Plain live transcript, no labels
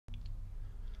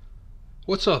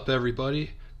What's up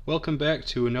everybody? Welcome back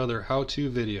to another how-to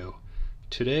video.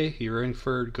 Today you're in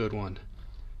for a good one.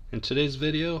 In today's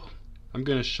video I'm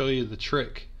going to show you the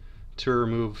trick to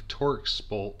remove Torx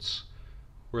bolts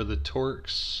where the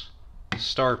Torx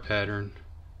star pattern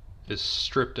is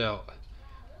stripped out.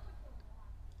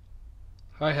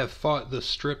 I have fought the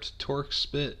stripped Torx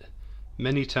bit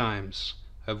many times.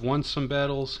 I've won some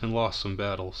battles and lost some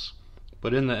battles,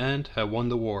 but in the end I won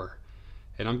the war.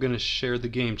 And I'm going to share the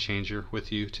game changer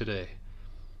with you today.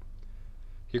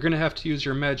 You're going to have to use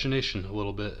your imagination a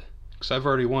little bit, because I've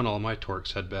already won all my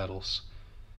Torx head battles.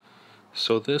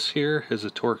 So this here is a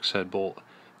Torx head bolt.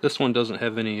 This one doesn't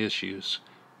have any issues,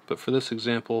 but for this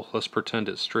example let's pretend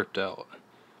it's stripped out.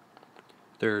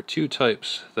 There are two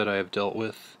types that I have dealt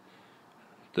with.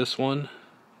 This one,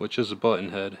 which is a button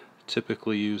head,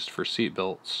 typically used for seat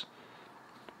belts.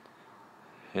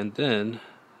 And then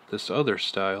this other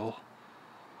style,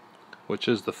 which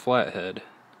is the flathead,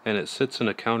 and it sits in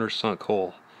a countersunk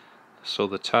hole, so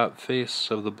the top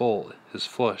face of the bolt is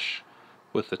flush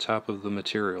with the top of the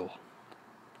material.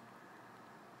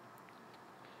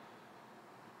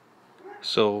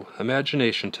 So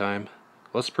imagination time.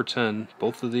 Let's pretend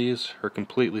both of these are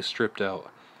completely stripped out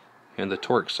and the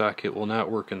Torx socket will not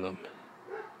work in them.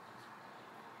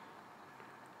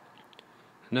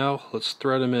 Now let's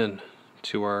thread them in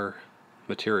to our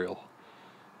material.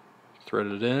 Thread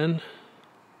it in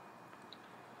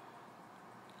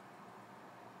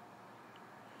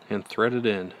and thread it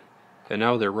in, and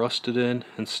now they're rusted in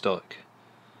and stuck.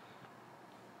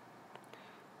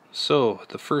 So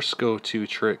the first go-to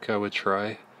trick I would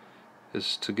try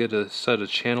is to get a set of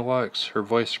channel locks or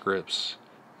vice grips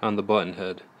on the button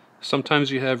head. Sometimes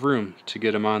you have room to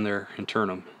get them on there and turn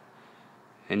them,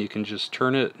 and you can just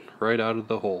turn it right out of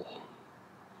the hole.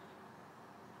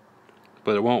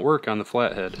 But it won't work on the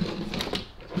flathead.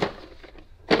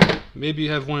 Maybe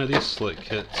you have one of these slick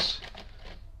kits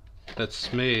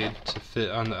that's made to fit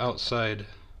on the outside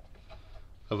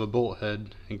of a bolt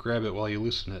head and grab it while you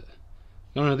loosen it.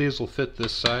 None of these will fit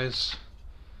this size,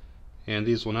 and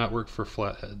these will not work for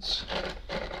flatheads.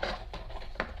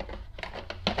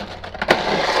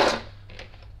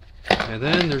 And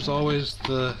then there's always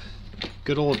the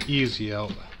good old easy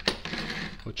out,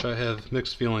 which I have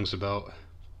mixed feelings about.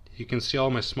 You can see all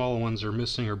my small ones are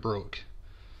missing or broke,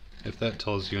 if that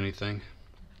tells you anything.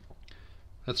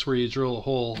 That's where you drill a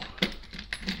hole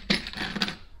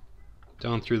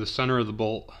down through the center of the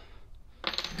bolt,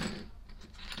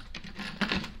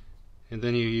 and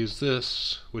then you use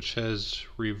this, which has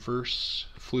reverse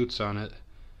flutes on it,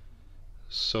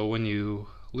 so when you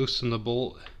loosen the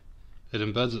bolt it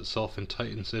embeds itself and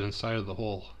tightens it inside of the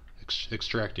hole,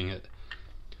 extracting it.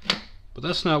 But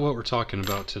that's not what we're talking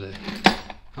about today.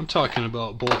 I'm talking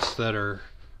about bolts that are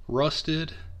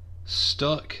rusted,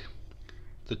 stuck,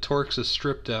 the Torx is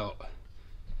stripped out.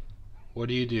 What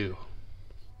do?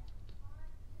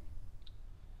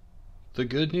 The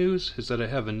good news is that I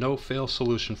have a no-fail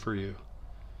solution for you.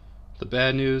 The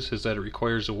bad news is that it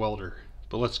requires a welder,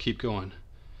 but let's keep going.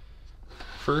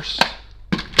 First,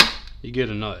 you get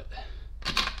a nut.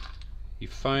 You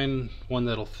find one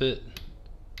that'll fit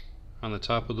on the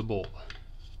top of the bolt.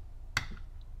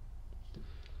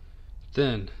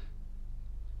 Then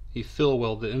you fill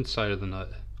weld the inside of the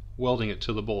nut, welding it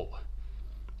to the bolt.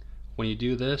 When you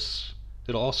do this,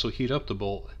 it'll also heat up the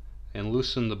bolt and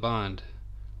loosen the bond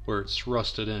where it's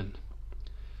rusted in.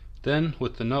 Then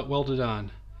with the nut welded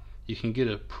on, you can get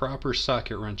a proper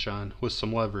socket wrench on with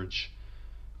some leverage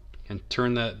and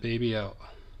turn that baby out.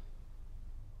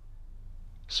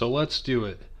 So let's do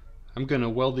it. I'm going to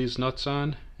weld these nuts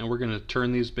on and we're going to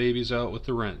turn these babies out with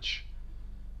the wrench.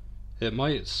 It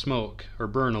might smoke or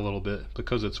burn a little bit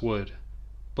because it's wood,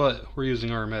 but we're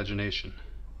using our imagination.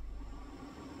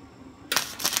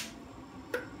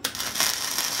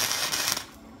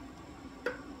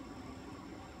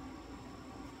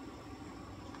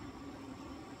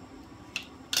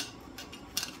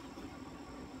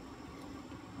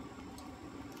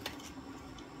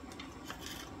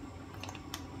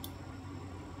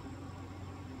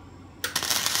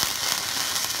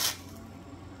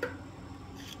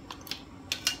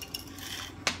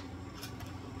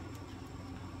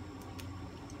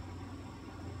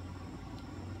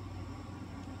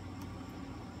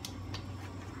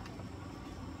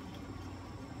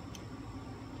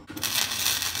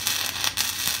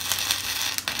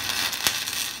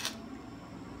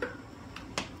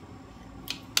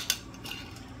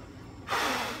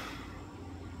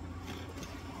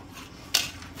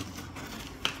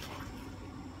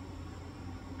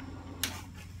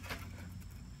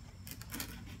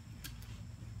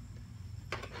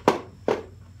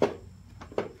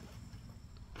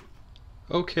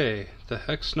 Okay, the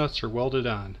hex nuts are welded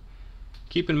on.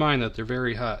 Keep in mind that they're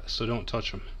very hot, so don't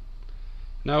touch them.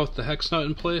 Now with the hex nut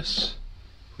in place,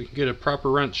 we can get a proper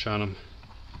wrench on them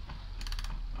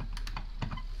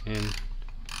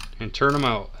and turn them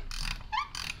out.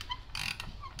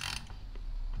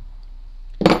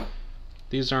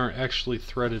 These aren't actually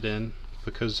threaded in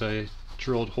because I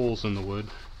drilled holes in the wood,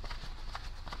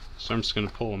 so I'm just going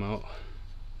to pull them out.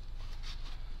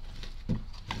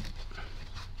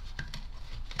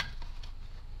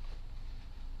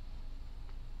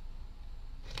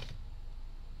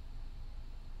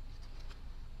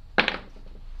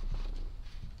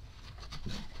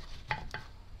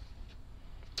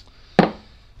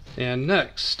 And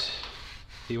next,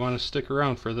 you want to stick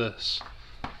around for this.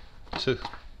 To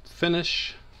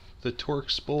finish the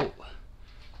Torx bolt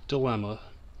dilemma,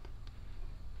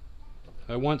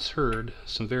 I once heard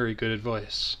some very good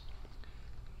advice.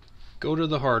 Go to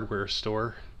the hardware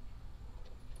store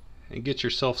and get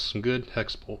yourself some good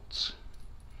hex bolts.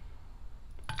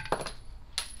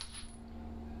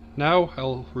 Now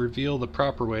I'll reveal the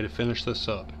proper way to finish this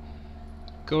up.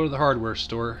 Go to the hardware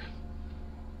store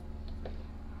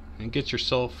and get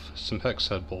yourself some hex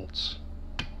head bolts.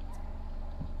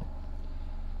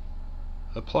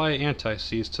 Apply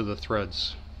anti-seize to the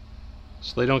threads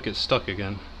so they don't get stuck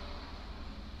again.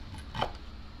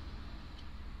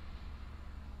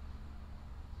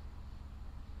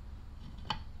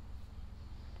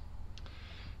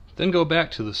 Then go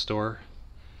back to the store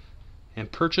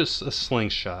and purchase a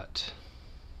slingshot.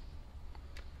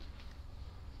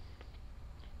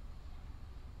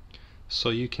 So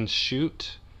you can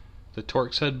shoot the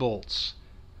Torx head bolts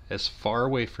as far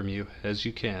away from you as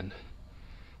you can.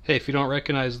 Hey, if you don't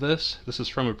recognize this is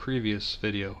from a previous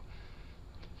video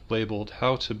labeled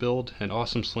How to Build an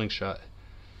Awesome Slingshot.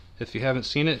 If you haven't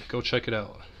seen it, go check it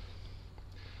out.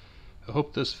 I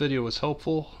hope this video was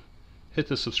helpful. Hit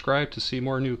the subscribe to see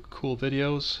more new cool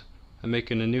videos. I'm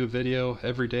making a new video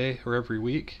every day or every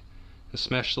week. And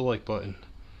smash the like button.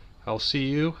 I'll see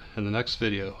you in the next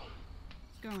video.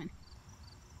 Going.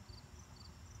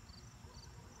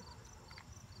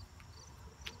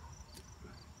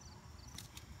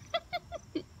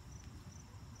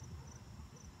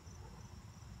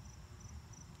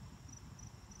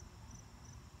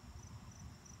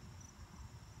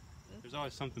 There's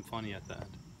always something funny at the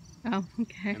end. Oh,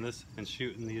 okay. And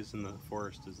shooting these in the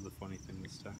forest is the funny thing this time.